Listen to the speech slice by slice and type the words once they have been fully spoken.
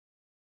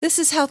This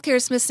is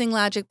Healthcare's Missing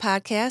Logic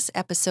podcast,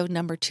 episode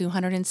number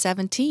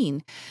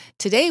 217.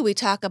 Today we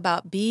talk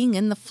about being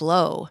in the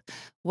flow,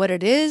 what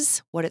it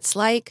is, what it's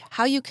like,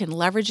 how you can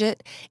leverage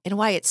it, and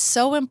why it's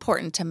so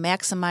important to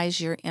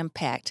maximize your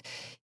impact.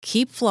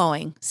 Keep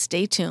flowing.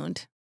 Stay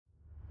tuned.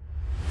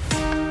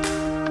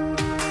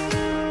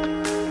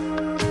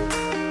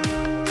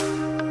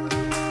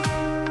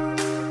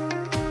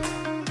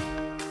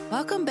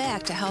 Welcome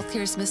back to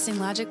Healthcare's Missing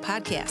Logic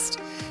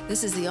podcast.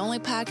 This is the only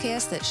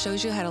podcast that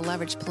shows you how to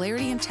leverage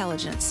polarity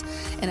intelligence,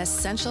 an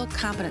essential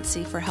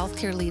competency for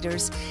healthcare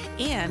leaders,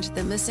 and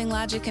the missing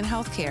logic in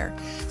healthcare,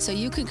 so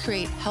you can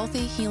create healthy,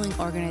 healing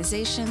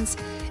organizations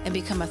and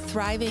become a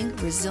thriving,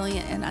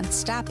 resilient, and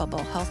unstoppable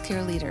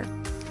healthcare leader.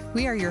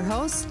 We are your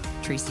hosts,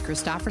 Tracy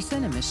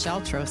Christopherson and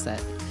Michelle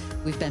Trosett.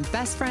 We've been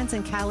best friends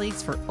and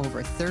colleagues for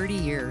over 30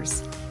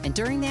 years. And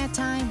during that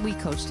time, we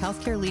coached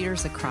healthcare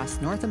leaders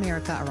across North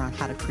America around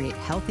how to create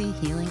healthy,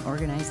 healing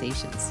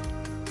organizations.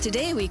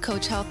 Today, we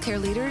coach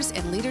healthcare leaders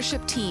and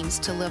leadership teams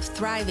to live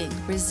thriving,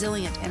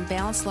 resilient, and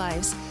balanced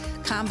lives,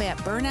 combat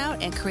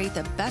burnout, and create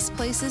the best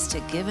places to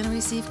give and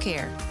receive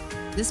care.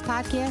 This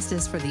podcast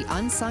is for the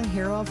unsung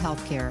hero of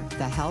healthcare,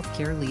 the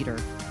healthcare leader.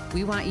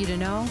 We want you to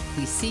know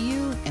we see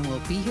you and we'll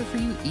be here for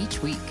you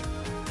each week.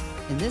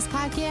 In this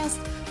podcast,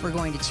 we're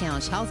going to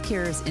challenge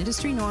healthcare's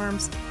industry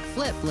norms,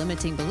 flip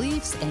limiting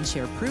beliefs, and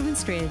share proven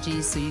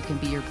strategies so you can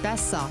be your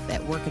best self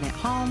at work and at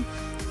home,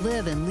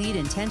 live and lead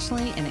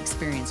intentionally, and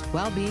experience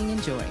well-being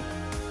and joy.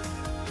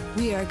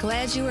 We are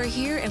glad you are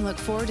here and look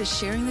forward to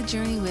sharing the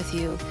journey with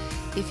you.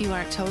 If you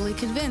aren't totally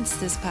convinced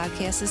this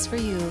podcast is for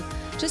you,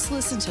 just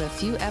listen to a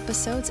few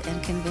episodes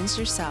and convince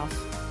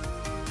yourself.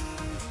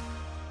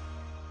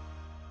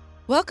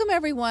 Welcome,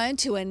 everyone,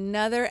 to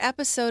another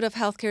episode of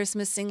Healthcare's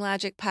Missing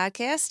Logic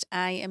podcast.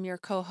 I am your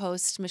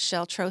co-host,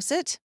 Michelle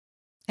Trosett.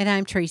 And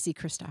I'm Tracy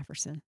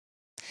Christopherson.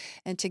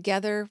 And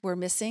together, we're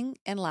missing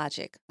and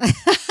logic.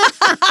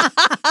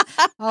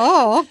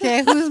 Oh,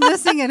 okay. Who's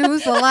missing and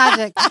who's the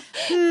logic?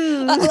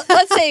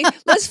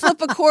 Let's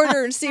flip a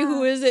quarter and see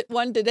who is it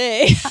one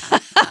today.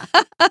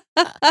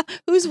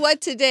 Who's what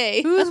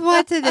today? Who's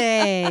what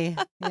today?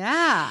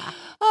 Yeah.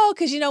 Oh,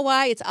 because you know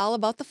why? It's all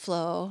about the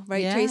flow,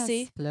 right, Yes,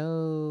 Tracy?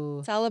 flow.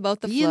 It's all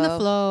about the Be flow. in the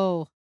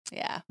flow.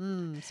 Yeah.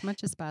 As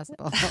much as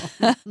possible.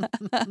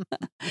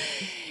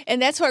 And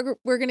that's what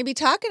we're going to be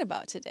talking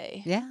about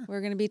today. Yeah.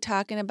 We're going to be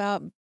talking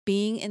about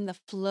being in the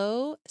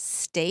flow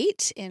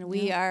state. And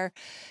we are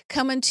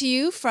coming to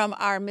you from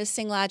our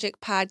Missing Logic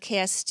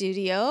podcast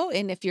studio.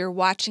 And if you're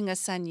watching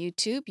us on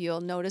YouTube,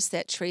 you'll notice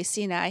that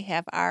Tracy and I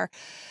have our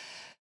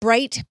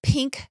bright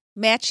pink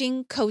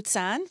matching coats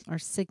on. Our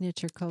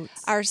signature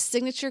coats. Our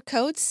signature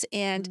coats.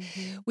 And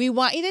we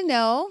want you to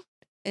know,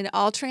 in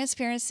all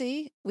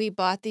transparency, we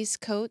bought these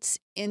coats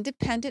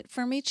independent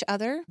from each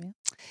other. Yeah.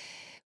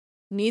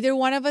 Neither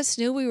one of us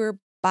knew we were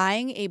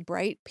buying a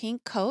bright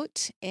pink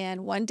coat.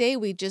 And one day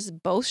we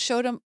just both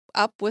showed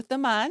up with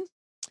them on.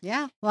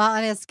 Yeah. Well,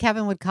 and as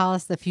Kevin would call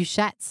us, the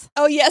fuchettes.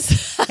 Oh,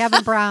 yes.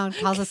 Kevin Brown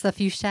calls us the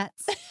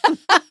fuchettes.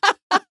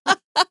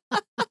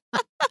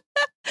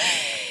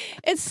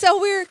 And so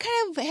we're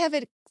kind of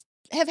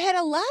have had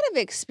a lot of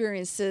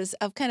experiences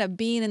of kind of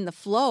being in the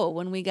flow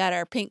when we got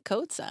our pink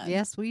coats on.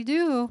 Yes, we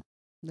do.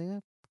 Yeah.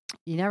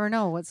 You never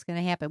know what's going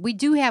to happen. We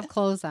do have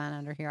clothes on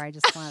under here, I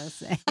just want to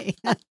say.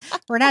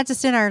 We're not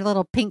just in our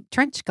little pink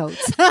trench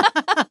coats.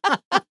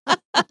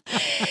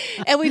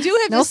 And we do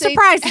have no to say,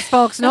 surprises,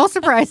 folks. No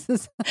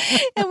surprises.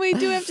 and we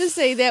do have to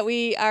say that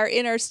we are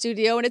in our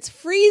studio and it's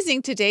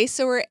freezing today.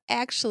 So we're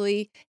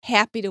actually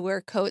happy to wear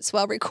coats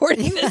while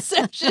recording this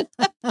session.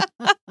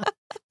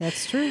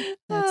 That's true.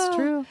 That's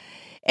true.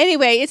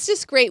 Anyway, it's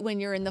just great when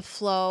you're in the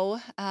flow,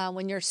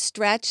 when you're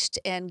stretched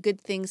and good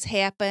things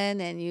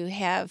happen and you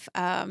have,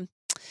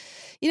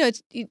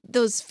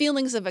 those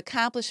feelings of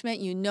accomplishment.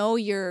 You know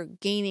you're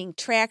gaining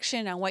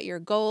traction on what your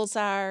goals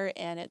are,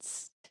 and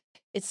it's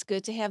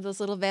good to have those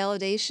little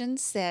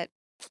validations that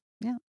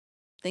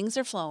things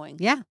are flowing.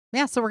 Yeah.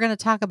 Yeah. So we're going to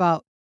talk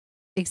about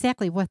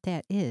exactly what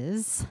that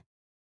is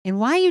and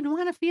why you'd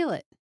want to feel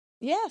it.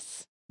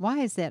 Yes. Why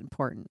is that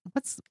important?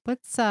 What's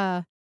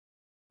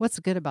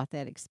good about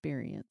that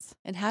experience?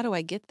 And how do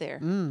I get there?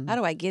 How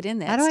do I get in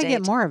that How do state? I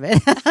get more of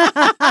it?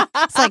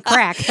 It's like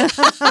crack.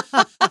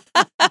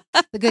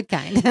 The good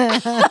kind.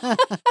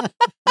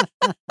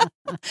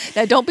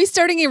 Now, don't be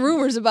starting any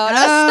rumors about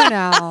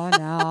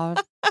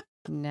us.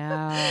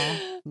 No.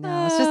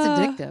 It's just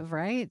addictive,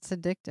 right? It's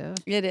addictive.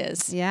 It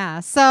is. Yeah.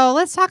 So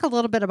let's talk a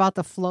little bit about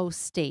the flow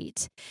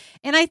state.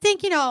 And I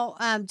think,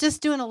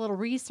 just doing a little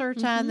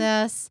research on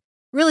this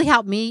really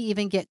helped me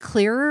even get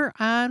clearer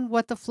on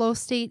what the flow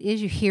state is.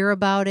 You hear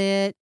about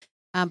it.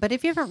 But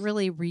if you haven't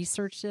really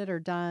researched it or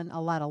done a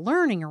lot of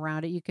learning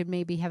around it, you could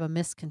maybe have a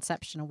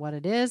misconception of what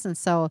it is. And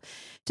so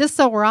just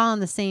so we're all on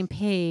the same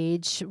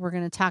page, we're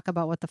going to talk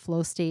about what the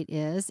flow state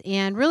is.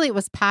 And really it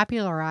was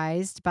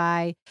popularized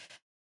by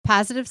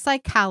positive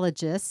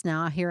psychologists.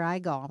 Now, here I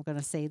go. I'm going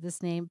to say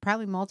this name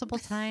probably multiple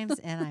times,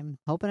 and I'm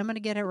hoping I'm going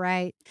to get it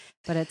right.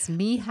 But it's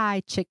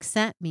Mihaly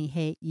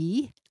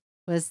Csikszentmihalyi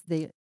was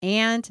the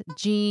and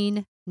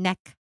Jean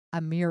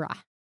Nakamura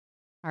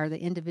are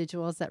the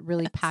individuals that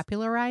really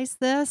popularized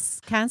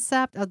this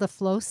concept of the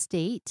flow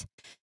state.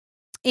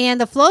 And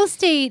the flow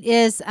state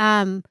is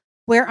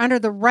where under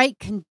the right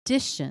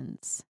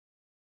conditions,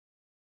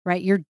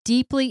 right, you're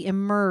deeply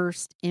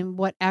immersed in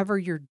whatever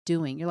you're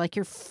doing.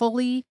 You're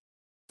fully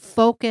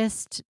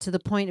focused to the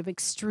point of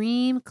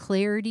extreme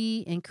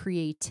clarity and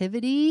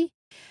creativity.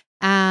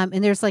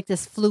 And there's like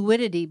this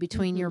fluidity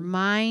between your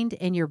mind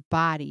and your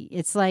body.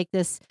 It's like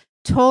this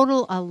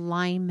total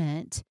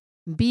alignment,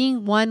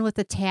 being one with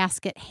the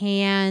task at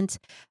hand,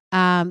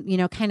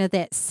 kind of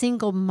that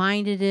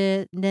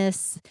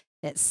single-mindedness,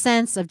 that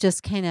sense of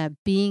just kind of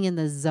being in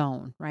the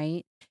zone,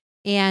 right?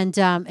 And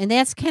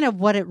that's kind of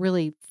what it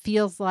really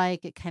feels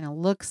like. It kind of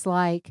looks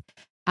like.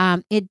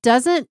 It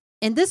doesn't,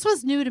 and this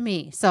was new to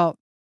me. So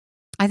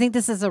I think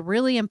this is a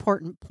really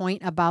important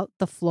point about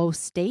the flow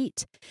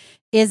state,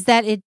 is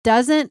that it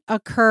doesn't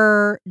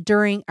occur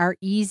during our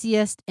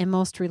easiest and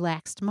most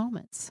relaxed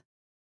moments.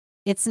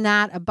 It's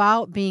not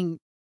about being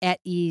at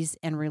ease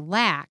and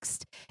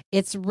relaxed.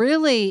 It's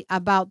really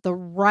about the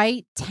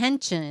right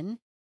tension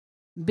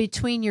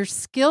between your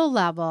skill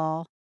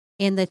level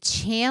and the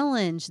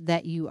challenge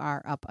that you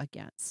are up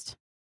against.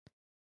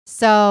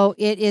 So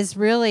it is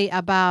really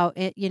about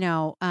it,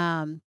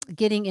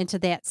 getting into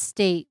that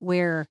state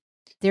where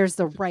there's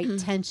the right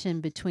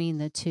tension between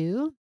the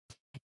two.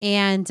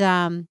 And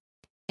then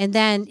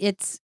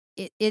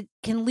it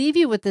can leave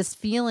you with this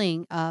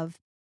feeling of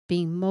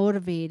being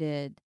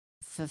motivated,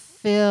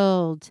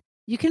 fulfilled.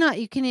 You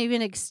can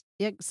even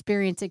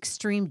experience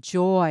extreme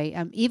joy,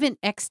 even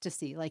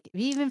ecstasy, like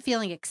even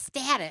feeling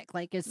ecstatic.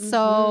 Like it's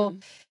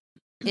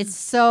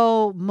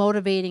so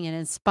motivating and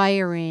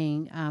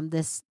inspiring.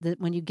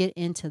 When you get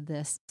into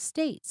this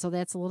state. So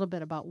that's a little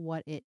bit about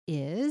what it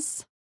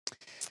is.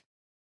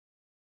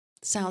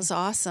 Sounds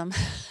awesome.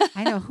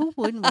 I know, who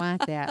wouldn't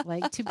want that?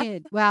 Like, too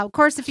bad. Well, of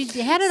course, if you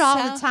had it all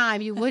the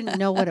time, you wouldn't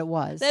know what it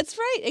was. That's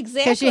right,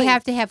 exactly. Because you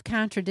have to have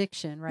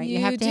contradiction, right?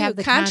 You have to have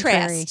the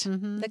contrast.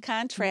 The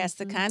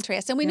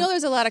contrast. And we know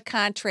there's a lot of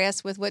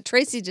contrast with what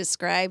Tracy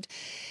described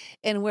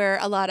and where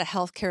a lot of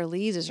healthcare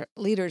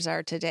leaders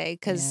are today.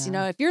 Because,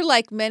 if you're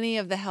like many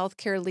of the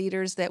healthcare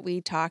leaders that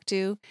we talk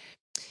to,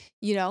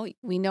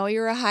 we know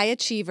you're a high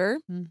achiever.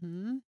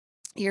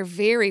 You're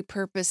very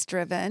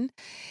purpose-driven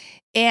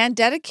and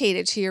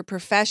dedicated to your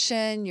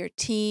profession, your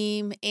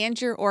team, and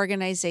your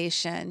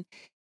organization.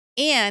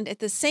 And at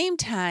the same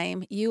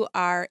time, you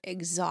are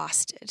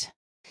exhausted.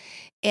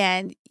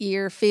 And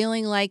you're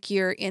feeling like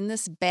you're in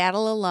this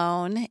battle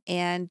alone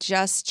and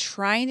just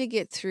trying to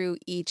get through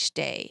each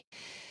day.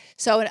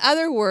 So in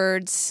other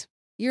words,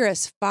 you're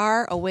as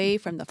far away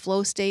from the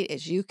flow state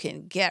as you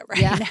can get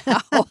now.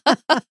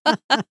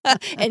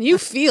 And you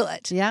feel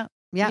it. Yeah.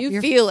 Yeah,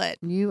 you feel it.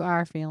 You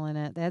are feeling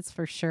it. That's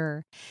for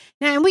sure.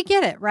 Now, and we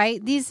get it,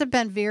 right? These have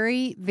been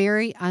very,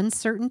 very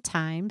uncertain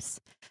times.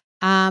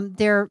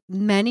 There are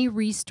many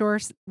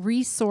resource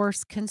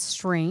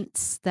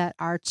constraints that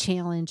are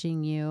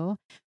challenging you.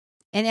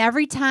 And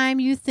every time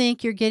you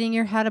think you're getting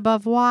your head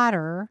above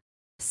water,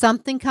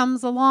 something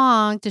comes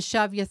along to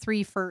shove you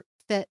 3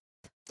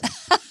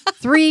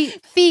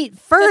 feet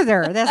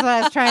further. That's what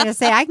I was trying to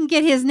say. I can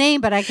get his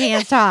name, but I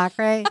can't talk,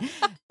 right?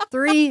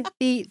 3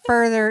 feet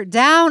further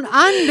down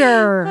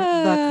under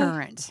the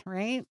current,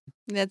 right?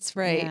 That's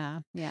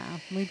right. Yeah,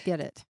 we get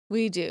it.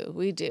 We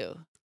do.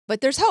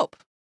 But there's hope.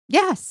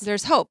 Yes.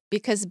 There's hope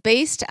because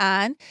based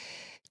on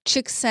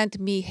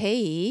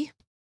Csikszentmihalyi,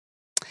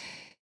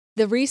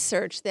 the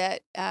research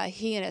that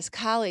he and his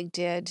colleague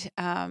did,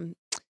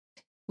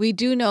 we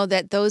do know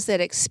that those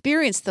that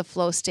experienced the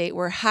flow state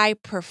were high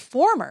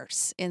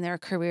performers in their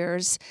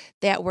careers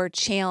that were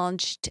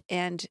challenged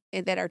and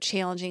that are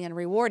challenging and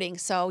rewarding.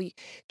 So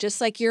just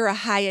like you're a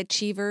high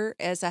achiever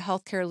as a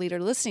healthcare leader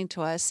listening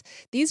to us,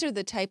 these are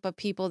the type of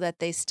people that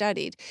they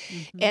studied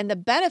and the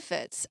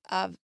benefits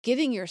of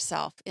getting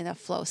yourself in a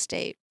flow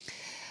state.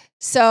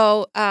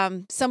 So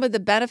some of the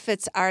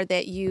benefits are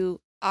that you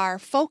are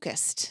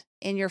focused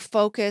and you're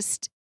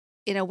focused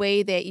in a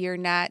way that you're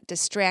not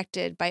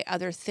distracted by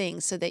other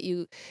things so that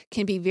you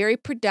can be very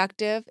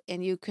productive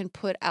and you can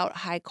put out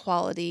high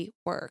quality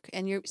work.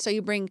 And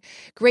you bring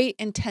great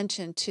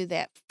intention to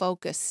that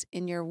focus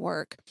in your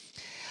work.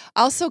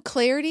 Also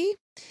clarity.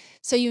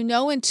 So you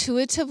know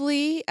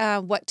intuitively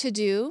what to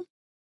do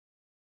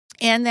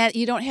and that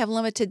you don't have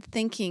limited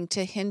thinking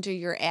to hinder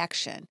your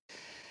action.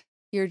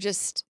 You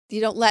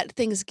don't let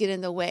things get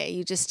in the way.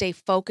 You just stay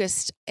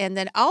focused. And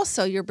then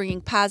also you're bringing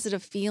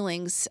positive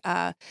feelings.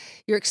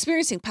 You're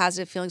experiencing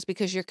positive feelings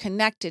because you're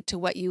connected to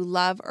what you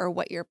love or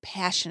what you're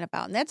passionate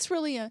about. And that's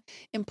really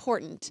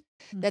important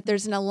that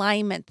there's an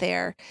alignment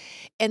there.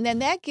 And then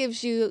that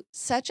gives you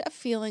such a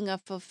feeling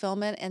of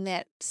fulfillment and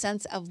that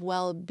sense of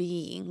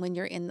well-being when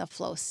you're in the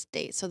flow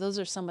state. So those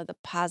are some of the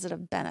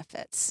positive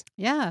benefits.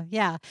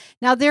 Yeah.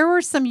 Now, there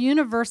were some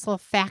universal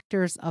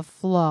factors of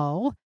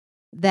flow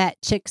that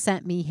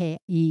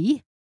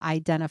Csikszentmihalyi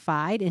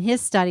identified in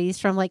his studies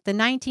from like the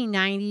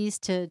 1990s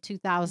to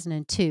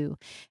 2002.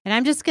 And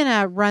I'm just going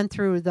to run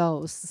through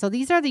those. So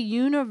these are the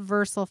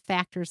universal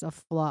factors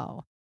of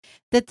flow.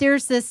 That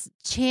there's this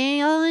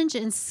challenge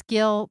and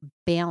skill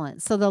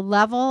balance. So the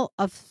level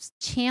of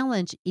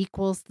challenge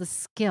equals the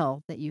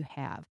skill that you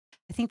have.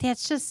 I think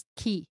that's just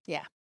key.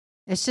 Yeah.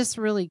 It's just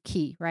really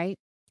key, right?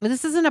 But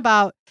this isn't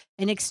about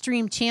an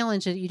extreme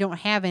challenge that you don't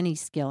have any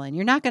skill in.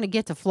 You're not going to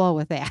get to flow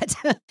with that.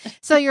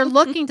 So you're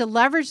looking to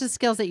leverage the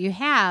skills that you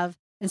have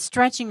and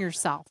stretching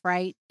yourself,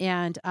 right?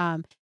 And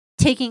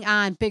taking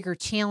on bigger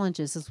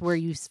challenges is where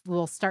you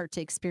will start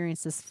to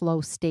experience this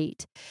flow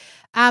state.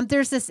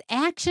 There's this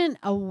action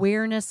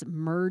awareness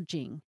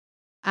merging.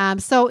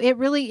 So it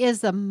really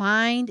is the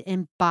mind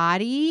and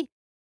body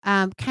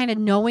kind of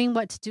knowing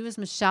what to do, as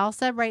Michelle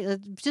said, right?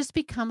 It just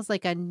becomes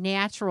like a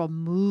natural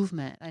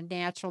movement,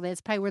 that's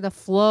probably where the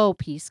flow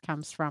piece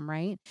comes from,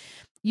 right?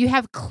 You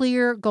have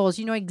clear goals.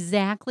 You know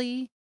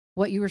exactly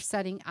what you were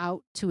setting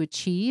out to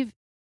achieve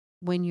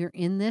when you're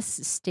in this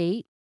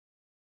state.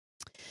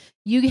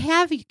 You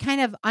have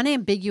kind of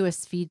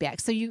unambiguous feedback.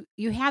 So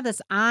you have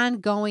this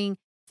ongoing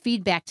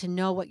feedback to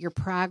know what your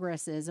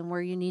progress is and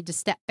where you need to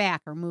step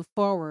back or move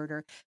forward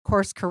or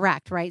course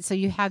correct, right? So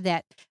you have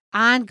that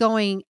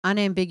ongoing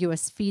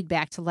unambiguous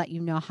feedback to let you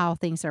know how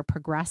things are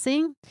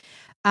progressing.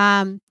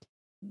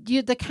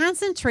 The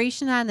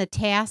concentration on the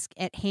task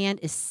at hand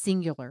is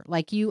singular.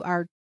 Like you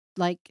are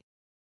like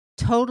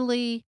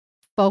totally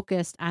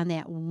focused on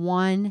that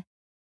one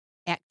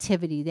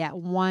activity, that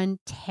one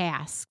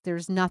task.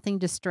 There's nothing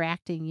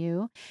distracting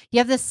you. You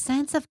have this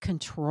sense of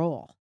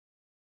control,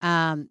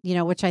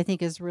 which I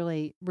think is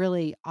really,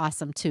 really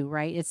awesome too,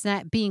 right? It's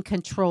not being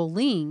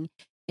controlling,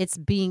 it's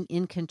being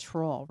in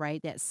control,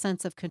 right? That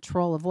sense of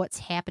control of what's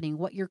happening,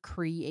 what you're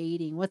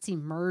creating, what's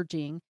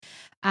emerging.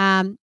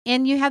 And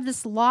you have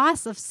this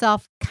loss of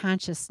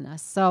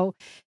self-consciousness. So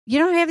you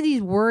don't have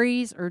these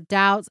worries or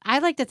doubts. I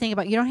like to think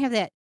about, you don't have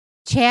that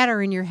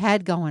chatter in your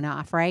head going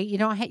off, right?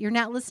 You're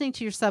not listening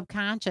to your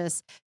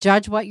subconscious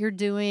judge what you're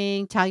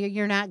doing, tell you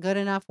you're not good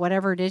enough,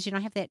 whatever it is. You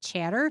don't have that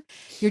chatter.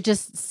 You're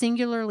just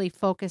singularly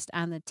focused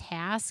on the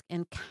task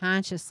and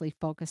consciously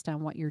focused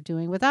on what you're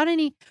doing without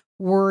any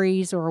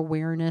worries or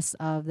awareness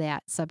of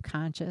that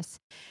subconscious.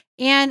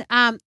 And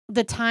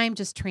the time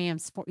just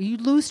transforms. You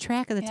lose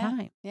track of the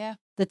time. Yeah.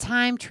 The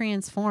time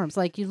transforms.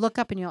 Like you look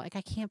up and you're like,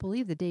 I can't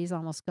believe the day's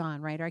almost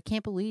gone, right? Or I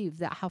can't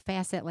believe how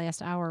fast that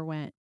last hour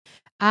went.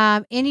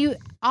 And you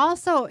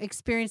also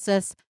experience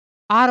this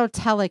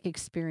autotelic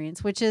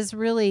experience, which is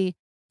really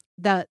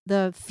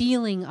the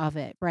feeling of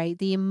it, right?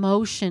 The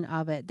emotion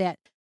of it, that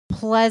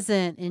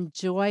pleasant,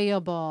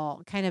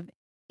 enjoyable, kind of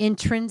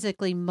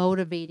intrinsically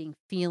motivating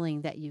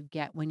feeling that you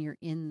get when you're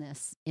in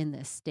this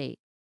state.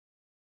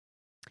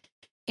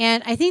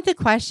 And I think the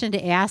question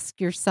to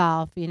ask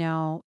yourself,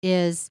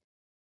 is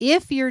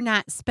if you're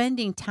not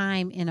spending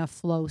time in a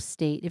flow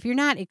state, if you're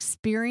not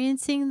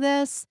experiencing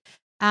this,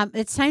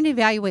 it's time to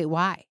evaluate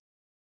why.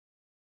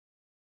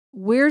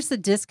 Where's the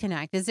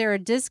disconnect? Is there a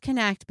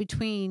disconnect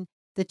between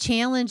the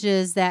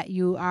challenges that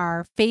you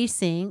are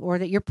facing or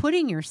that you're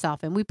putting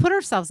yourself in? We put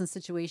ourselves in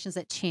situations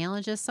that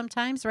challenge us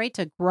sometimes, right?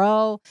 To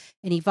grow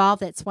and evolve.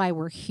 That's why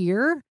we're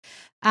here.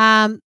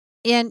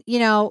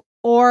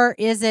 Or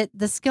is it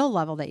the skill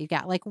level that you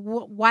got? Like,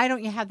 why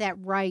don't you have that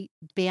right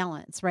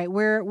balance, right?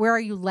 Where are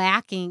you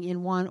lacking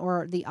in one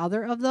or the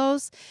other of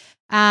those?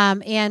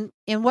 And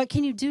what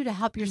can you do to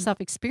help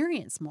yourself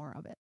experience more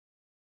of it?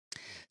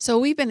 So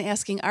we've been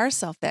asking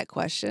ourselves that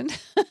question.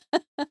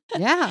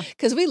 Yeah.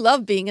 Because we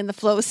love being in the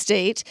flow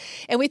state.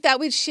 And we thought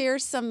we'd share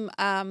some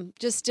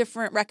just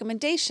different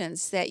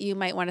recommendations that you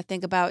might want to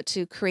think about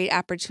to create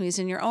opportunities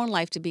in your own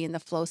life to be in the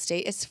flow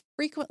state as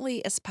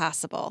frequently as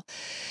possible.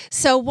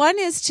 So one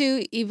is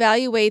to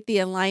evaluate the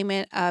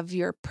alignment of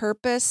your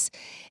purpose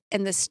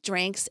and the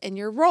strengths in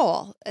your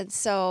role. And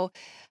so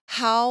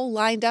how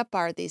lined up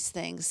are these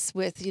things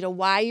with,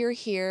 why you're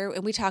here?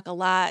 And we talk a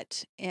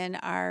lot in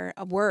our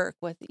work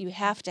with you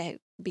have to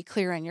be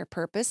clear on your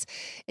purpose.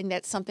 And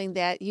that's something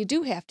that you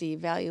do have to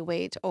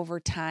evaluate over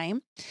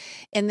time.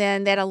 And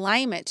then that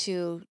alignment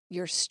to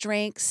your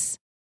strengths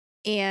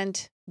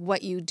and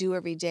what you do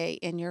every day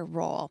in your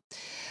role.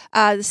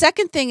 The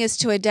second thing is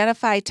to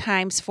identify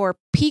times for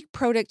peak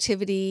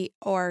productivity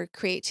or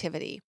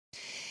creativity.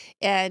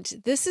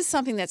 And this is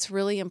something that's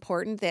really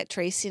important that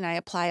Tracy and I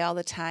apply all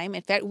the time.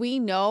 In fact, we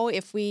know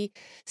if we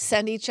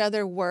send each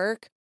other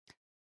work,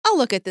 I'll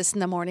look at this in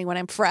the morning when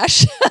I'm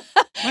fresh.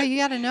 Well, you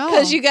got to know.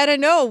 Because you got to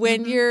know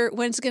when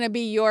when's going to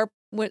be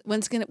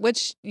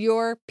what's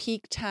your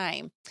peak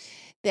time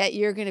that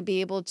you're going to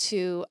be able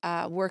to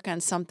work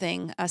on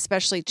something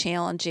especially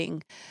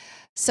challenging.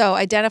 So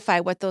identify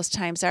what those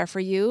times are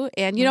for you.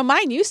 And,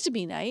 mine used to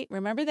be night.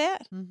 Remember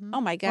that? Mm-hmm. Oh,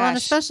 my gosh. Well, and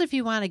especially if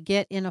you want to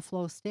get in a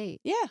flow state.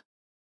 Yeah.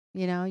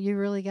 You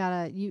really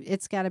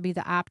it's gotta be the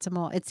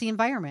optimal. It's the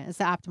environment. It's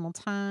the optimal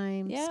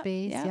time,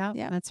 space.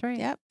 Yeah, that's right.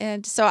 Yep.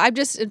 And so I'm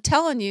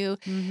telling you,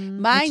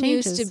 mine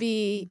used to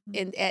be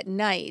at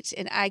night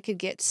and I could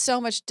get so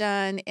much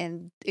done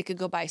and it could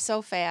go by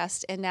so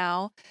fast. And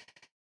now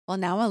Well,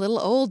 now I'm a little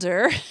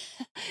older.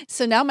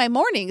 So now my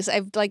mornings,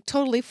 I've like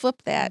totally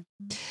flipped that.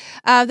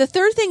 The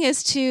third thing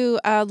is to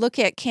look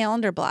at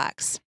calendar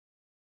blocks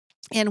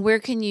and where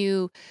can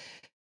you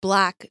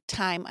block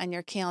time on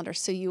your calendar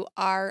so you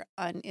are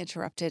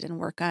uninterrupted and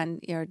work on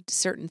your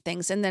certain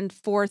things. And then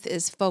fourth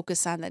is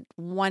focus on the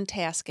one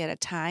task at a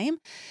time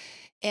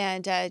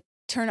and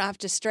turn off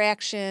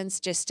distractions,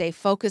 just stay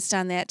focused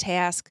on that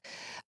task.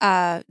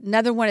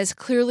 Another one is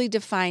clearly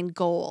defined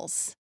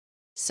goals.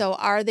 So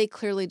are they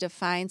clearly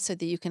defined so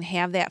that you can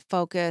have that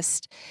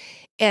focused?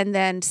 And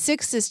then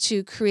 6 is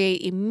to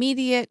create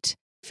immediate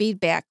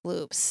feedback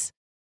loops.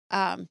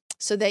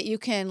 So that you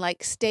can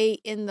like stay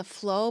in the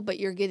flow, but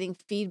you're getting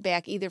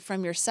feedback either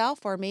from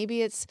yourself or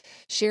maybe it's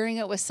sharing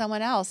it with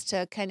someone else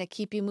to kind of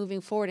keep you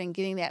moving forward and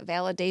getting that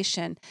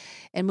validation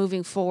and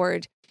moving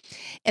forward.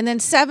 And then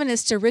 7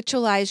 is to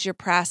ritualize your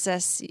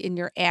process in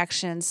your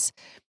actions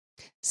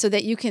so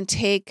that you can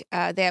take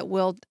that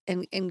will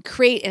and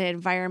create an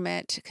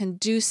environment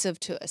conducive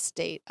to a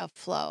state of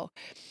flow.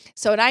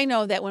 So, and I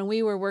know that when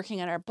we were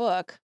working on our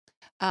book,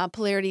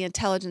 Polarity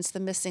Intelligence, the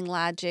Missing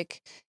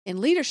Logic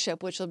in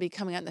Leadership, which will be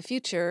coming out in the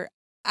future,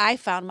 I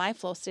found my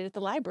flow state at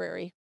the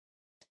library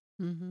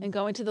and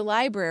going to the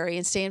library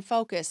and staying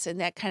focused.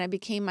 And that kind of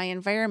became my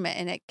environment.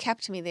 And it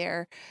kept me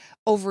there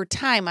over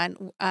time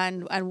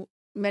on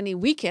many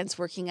weekends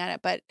working on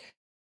it. But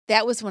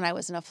that was when I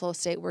was in a flow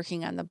state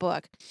working on the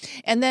book.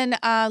 And then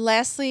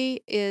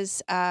lastly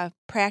is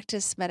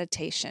practice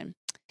meditation.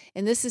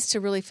 And this is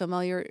to really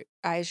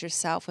familiarize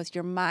yourself with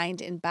your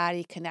mind and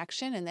body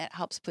connection, and that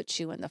helps put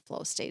you in the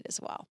flow state as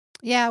well.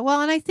 Yeah,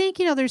 well, and I think,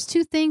 there's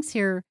two things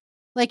here.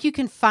 Like you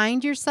can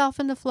find yourself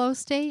in the flow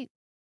state.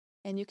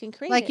 And you can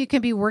create Like it. you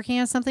can be working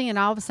on something and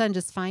all of a sudden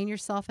just find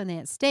yourself in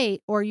that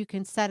state, or you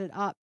can set it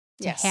up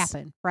to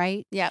happen,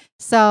 right? Yeah.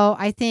 So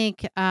I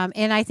think,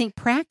 and I think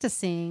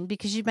practicing,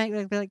 because you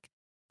might be like,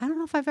 I don't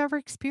know if I've ever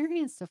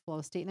experienced a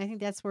flow state. And I think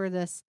that's where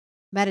this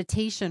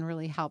meditation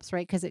really helps,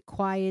 right? Because it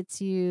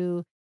quiets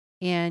you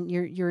and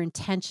you're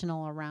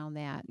intentional around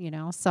that,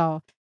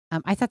 So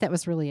I thought that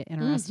was really an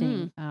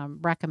interesting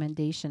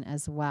recommendation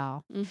as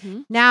well.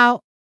 Now,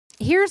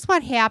 here's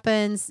what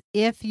happens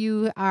if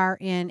you are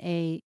in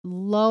a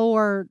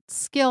lower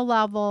skill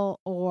level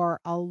or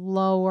a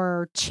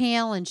lower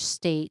challenge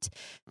state.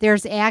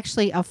 There's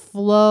actually a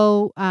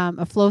flow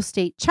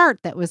state chart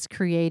that was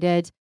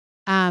created,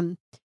 and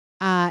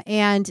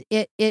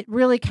it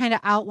really kind of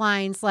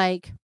outlines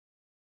like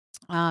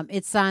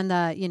it's on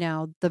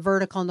the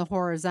vertical and the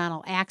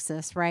horizontal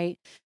axis, right?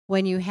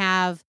 When you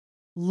have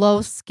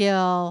low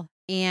skill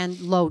and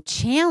low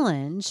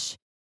challenge.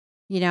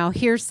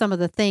 Here's some of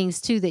the things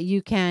too that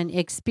you can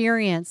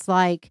experience,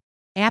 like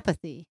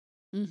apathy,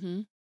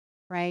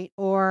 right?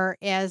 Or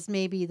as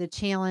maybe the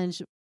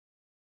challenge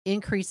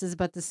increases,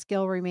 but the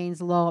skill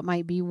remains low, it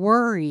might be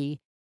worry.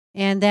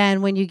 And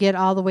then when you get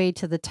all the way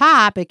to the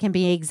top, it can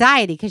be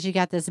anxiety because you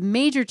got this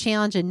major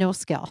challenge and no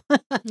skill.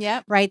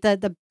 Yep. Right.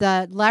 The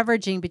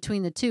leveraging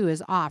between the two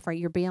is off, right?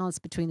 Your balance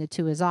between the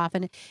two is off.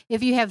 And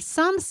if you have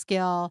some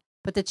skill,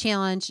 but the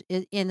challenge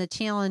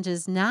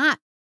is not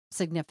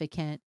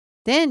significant,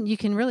 then you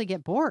can really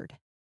get bored.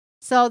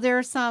 So there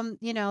are some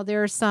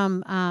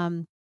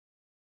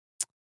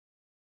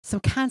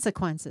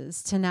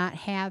consequences to not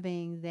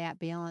having that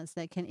balance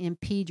that can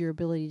impede your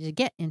ability to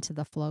get into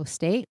the flow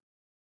state.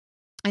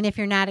 And if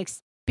you're not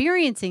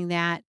experiencing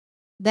that,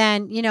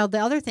 then, the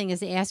other thing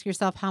is to ask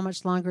yourself how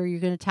much longer you're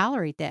going to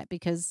tolerate that.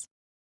 Because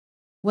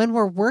when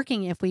we're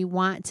working, if we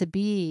want to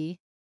be,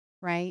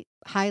 right,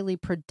 highly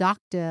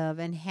productive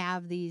and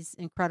have these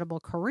incredible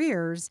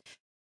careers,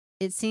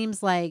 it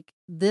seems like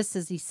this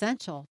is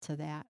essential to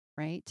that,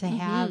 right? To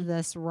have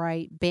this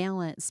right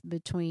balance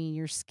between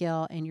your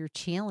skill and your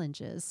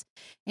challenges.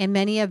 And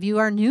many of you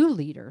are new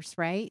leaders,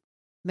 right?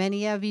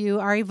 Many of you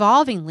are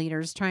evolving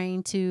leaders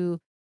trying to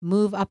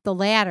move up the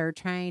ladder,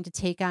 trying to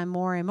take on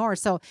more and more.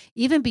 So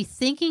even be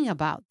thinking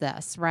about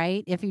this,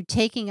 right? If you're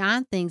taking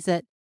on things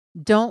that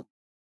don't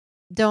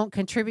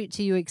contribute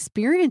to you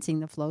experiencing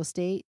the flow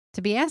state,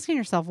 to be asking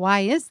yourself,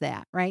 why is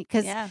that, right?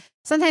 Because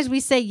sometimes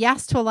we say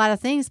yes to a lot of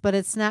things, but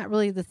it's not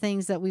really the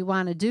things that we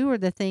want to do or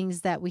the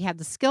things that we have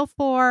the skill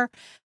for,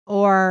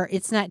 or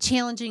it's not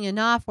challenging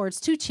enough, or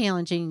it's too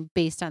challenging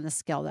based on the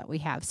skill that we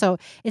have. So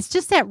it's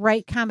just that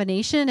right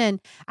combination. And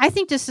I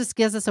think this just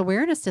gives us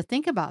awareness to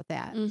think about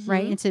that,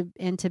 right?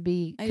 And to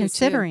be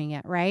considering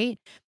it, right?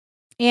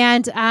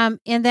 And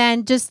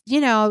then just,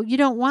 you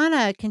don't want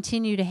to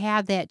continue to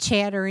have that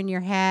chatter in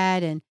your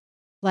head and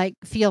like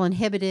feel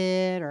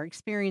inhibited or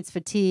experience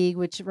fatigue,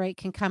 which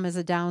can come as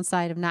a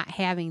downside of not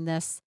having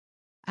this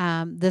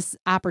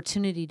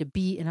opportunity to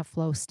be in a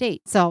flow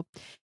state. So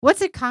what's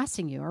it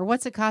costing you, or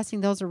what's it costing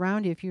those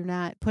around you if you're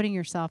not putting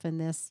yourself in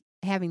this,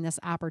 having this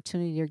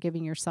opportunity, or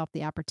giving yourself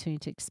the opportunity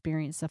to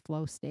experience a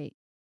flow state?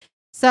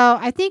 So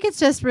I think it's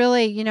just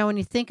really, when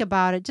you think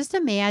about it, just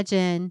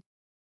imagine,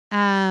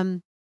 just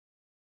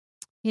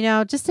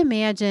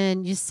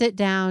imagine you sit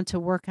down to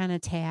work on a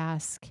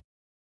task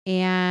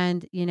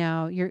and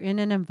you're in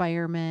an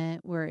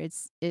environment where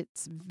it's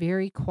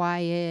very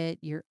quiet,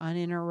 you're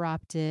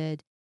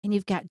uninterrupted, and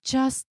you've got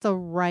just the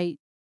right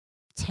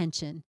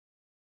tension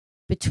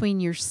between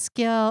your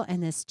skill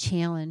and this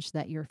challenge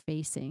that you're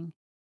facing.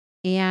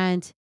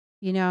 And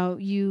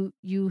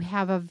you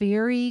have a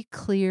very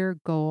clear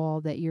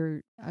goal that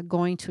you're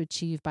going to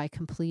achieve by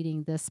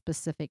completing this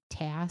specific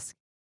task,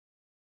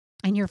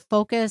 and your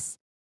focus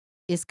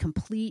is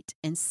complete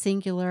and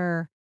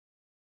singular.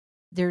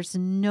 There's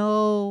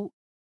no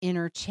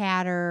inner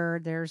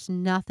chatter. There's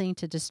nothing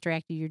to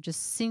distract you. You're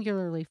just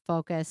singularly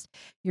focused.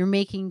 You're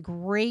making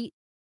great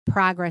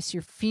progress.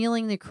 You're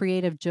feeling the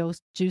creative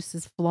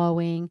juices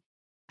flowing.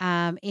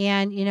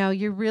 And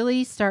you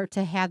really start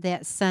to have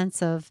that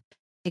sense of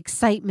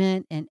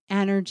excitement and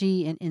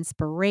energy and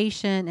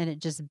inspiration, and it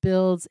just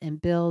builds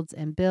and builds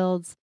and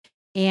builds.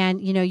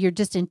 And you're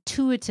just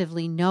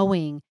intuitively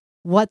knowing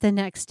what the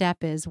next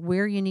step is,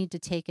 where you need to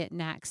take it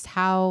next,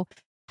 how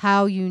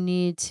you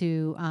need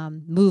to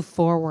move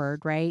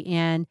forward, right?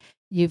 And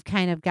you've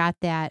kind of got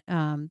that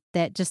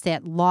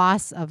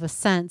loss of a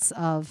sense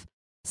of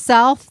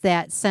self,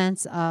 that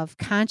sense of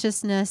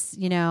consciousness.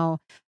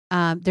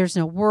 There's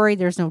no worry,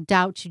 there's no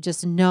doubt. You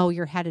just know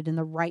you're headed in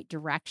the right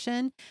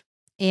direction,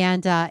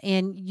 and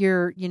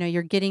you're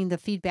getting the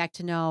feedback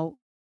to know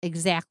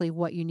exactly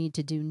what you need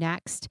to do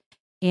next,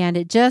 and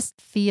it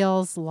just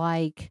feels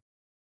like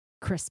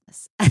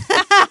Christmas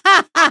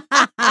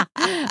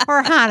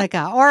or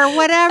Hanukkah or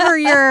whatever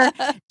your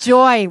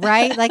joy,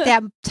 right? Like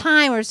that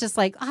time where it's just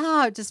like,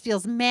 oh, it just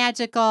feels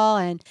magical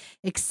and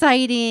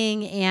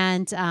exciting.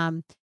 And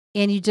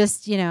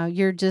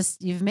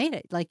you've made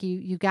it. Like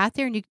you got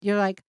there, and you're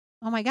like,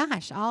 oh my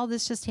gosh, all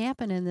this just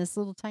happened in this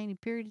little tiny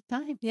period of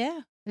time.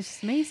 Yeah. It's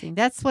just amazing.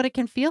 That's what it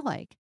can feel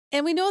like.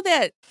 And we know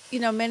that,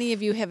 many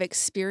of you have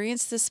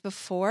experienced this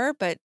before,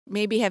 but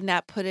maybe have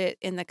not put it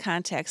in the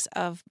context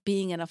of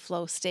being in a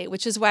flow state,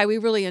 which is why we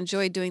really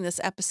enjoyed doing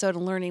this episode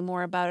and learning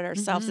more about it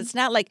ourselves. Mhm. It's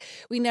not like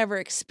we never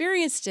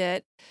experienced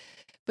it,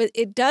 but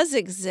it does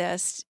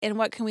exist. And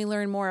what can we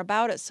learn more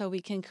about it so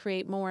we can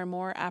create more and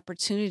more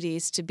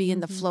opportunities to be in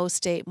the Mhm. flow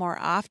state more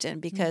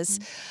often? Because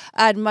Mhm.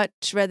 I'd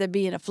much rather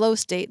be in a flow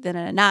state than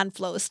in a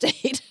non-flow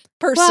state,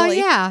 Well, personally.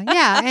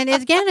 yeah, and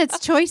again, it's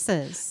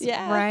choices,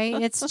 Yeah.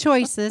 right? It's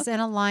choices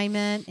and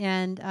alignment,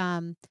 and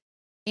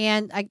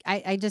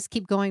I just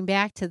keep going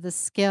back to the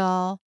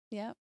skill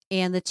Yeah.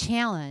 and the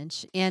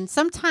challenge. And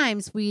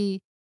sometimes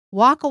we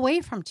walk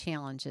away from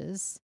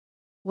challenges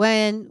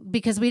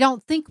because we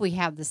don't think we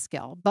have the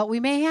skill, but we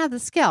may have the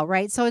skill,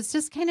 right? So it's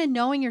just kind of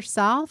knowing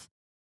yourself,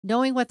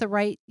 knowing what the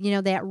right,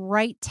 that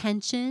right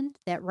tension,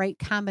 that right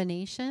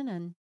combination,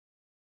 and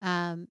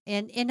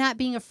not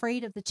being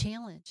afraid of the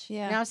challenge.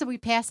 Yeah. Now, so we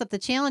pass up the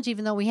challenge,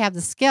 even though we have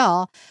the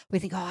skill, we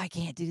think, oh, I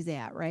can't do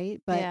that,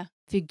 right? But Yeah.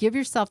 if you give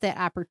yourself that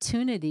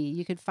opportunity,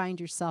 you could find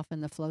yourself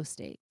in the flow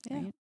state. Yeah.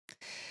 Right?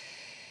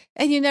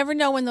 And you never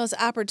know when those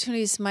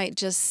opportunities might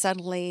just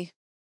suddenly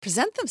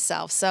present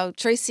themselves. So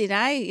Tracy and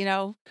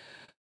I,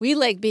 we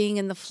like being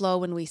in the flow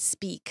when we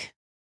speak,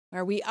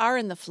 or we are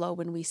in the flow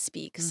when we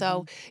speak.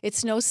 So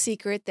it's no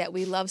secret that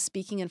we love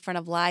speaking in front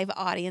of live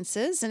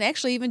audiences, and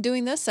actually even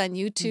doing this on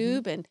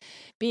YouTube and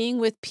being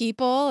with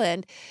people.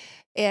 And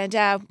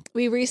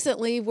we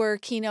recently were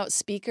keynote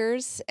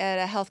speakers at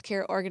a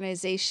healthcare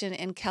organization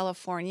in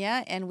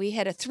California, and we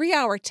had a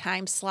 3-hour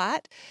time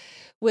slot,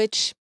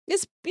 which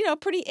is,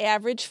 pretty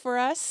average for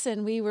us.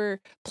 And we were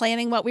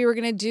planning what we were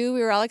going to do.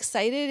 We were all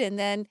excited. And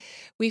then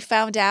we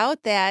found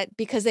out that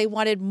because they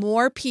wanted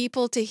more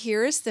people to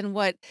hear us than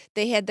what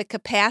they had the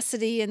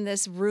capacity in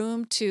this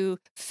room to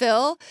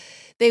fill,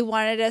 they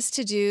wanted us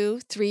to do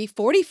 3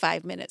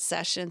 45-minute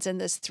sessions in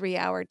this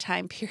 3-hour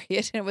time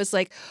period. And it was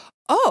like,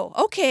 oh,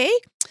 okay.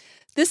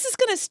 This is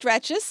going to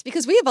stretch us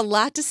because we have a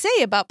lot to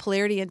say about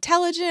polarity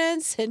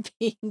intelligence and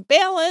being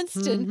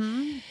balanced.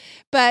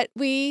 But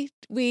we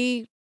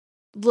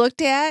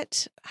looked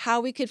at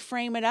how we could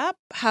frame it up,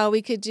 how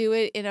we could do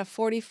it in a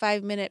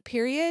 45-minute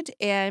period.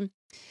 And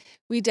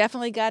we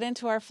definitely got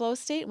into our flow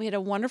state. We had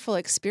a wonderful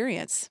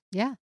experience.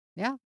 Yeah.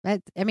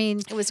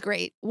 It was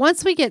great.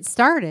 Once we get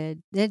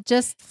started, it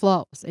just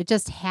flows. It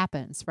just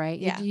happens, right?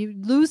 Yeah. You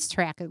lose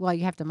track of, well,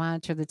 you have to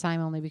monitor the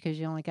time only because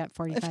you only got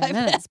 45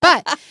 minutes.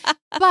 But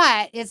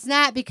it's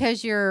not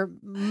because you're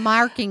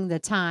marking the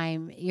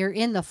time. You're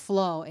in the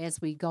flow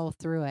as we go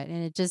through it.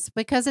 And it just,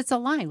 because it's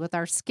aligned with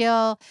our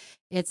skill,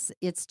 it's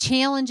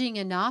challenging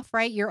enough,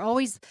 right? You're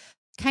always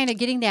kind of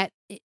getting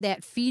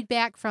that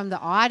feedback from the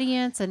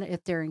audience, and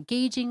if they're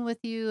engaging with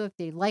you, if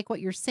they like what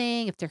you're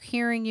saying, if they're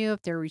hearing you,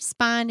 if they're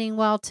responding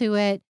well to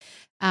it,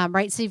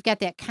 right? So you've got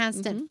that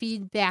constant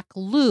feedback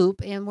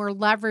loop, and we're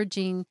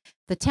leveraging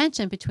the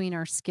tension between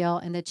our skill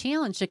and the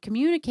challenge to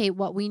communicate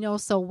what we know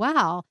so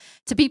well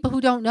to people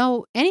who don't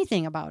know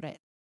anything about it,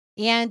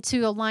 and to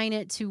align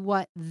it to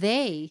what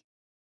they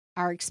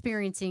are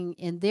experiencing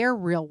in their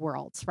real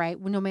worlds, right?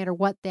 No matter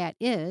what that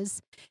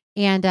is.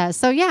 And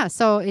so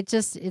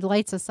it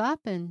lights us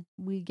up, and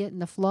we get in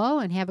the flow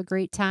and have a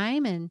great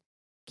time, and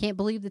can't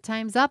believe the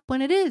time's up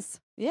when it is.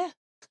 Yeah.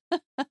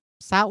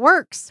 That's how it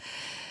works.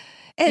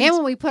 And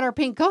when we put our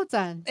pink coats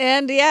on.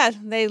 And yeah,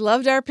 they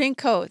loved our pink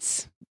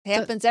coats.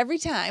 Happens every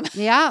time.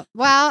 Yeah.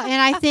 Well,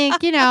 and I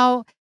think,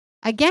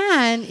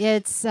 again,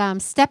 it's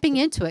stepping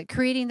into it,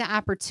 creating the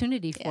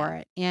opportunity for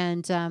it.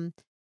 And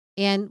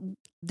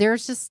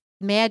there's just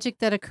magic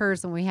that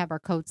occurs when we have our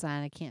coats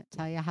on. I can't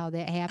tell you how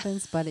that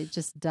happens, but it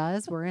just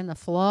does. We're in the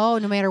flow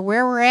no matter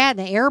where we're at,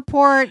 in the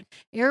airport,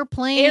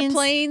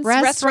 airplanes,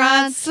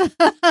 restaurants.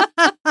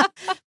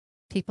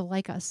 People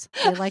like us.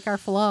 They like our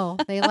flow.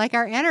 They like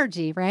our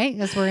energy, right?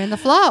 Because we're in the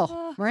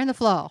flow. We're in the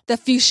flow. The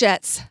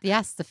Fuchettes.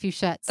 Yes, the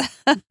Fuchettes.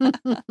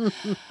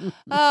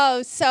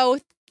 So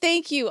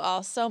thank you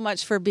all so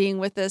much for being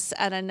with us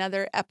on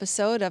another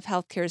episode of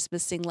Healthcare's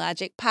Missing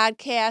Logic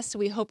podcast.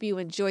 We hope you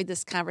enjoyed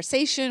this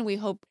conversation. We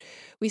hope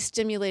we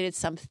stimulated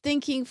some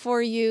thinking for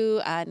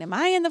you. Am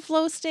I in the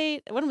flow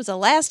state? When was the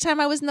last time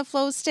I was in the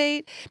flow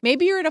state?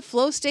 Maybe you're in a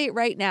flow state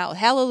right now.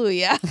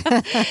 Hallelujah.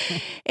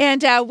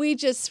 And we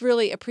just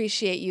really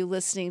appreciate you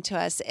listening to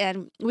us.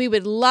 And we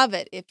would love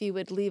it if you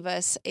would leave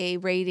us a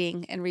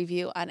rating and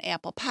review on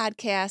Apple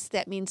Podcasts.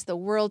 That means the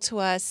world to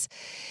us.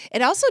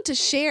 And also to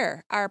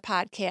share our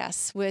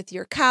podcast with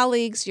your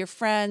colleagues, your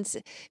friends.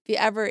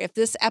 If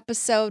this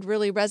episode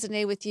really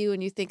resonated with you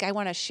and you think I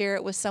want to share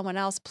it with someone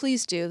else,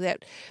 please do.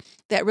 That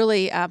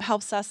really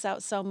helps us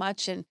out so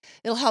much, and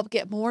it'll help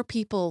get more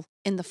people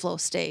in the flow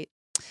state.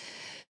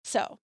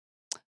 So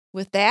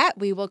with that,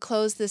 we will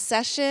close this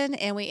session,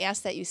 and we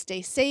ask that you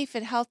stay safe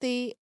and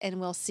healthy, and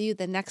we'll see you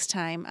the next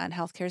time on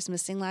Healthcare's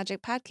Missing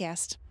Logic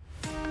podcast.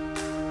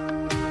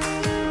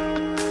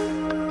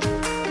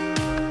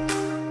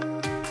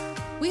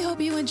 We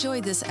hope you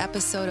enjoyed this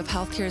episode of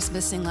Healthcare's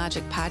Missing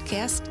Logic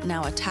podcast,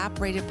 now a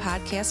top-rated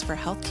podcast for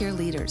healthcare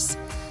leaders.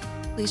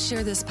 Please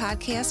share this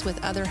podcast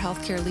with other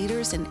healthcare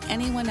leaders and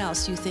anyone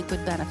else you think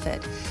would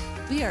benefit.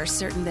 We are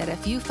certain that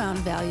if you found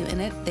value in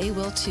it, they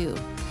will too.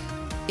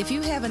 If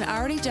you haven't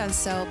already done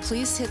so,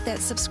 please hit that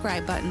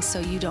subscribe button so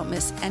you don't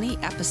miss any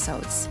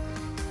episodes.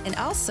 And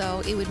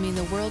also, it would mean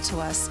the world to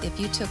us if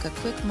you took a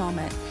quick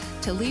moment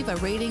to leave a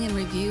rating and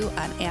review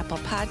on Apple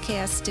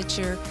Podcasts,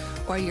 Stitcher,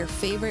 or your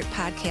favorite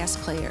podcast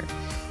player.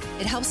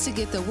 It helps to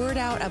get the word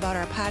out about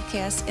our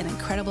podcast and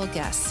incredible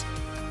guests.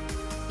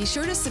 Be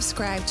sure to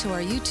subscribe to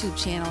our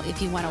YouTube channel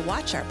if you want to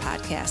watch our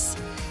podcasts.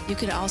 You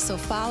can also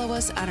follow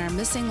us on our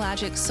Missing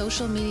Logic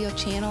social media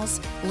channels,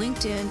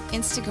 LinkedIn,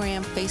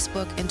 Instagram,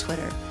 Facebook, and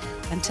Twitter.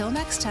 Until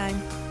next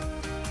time.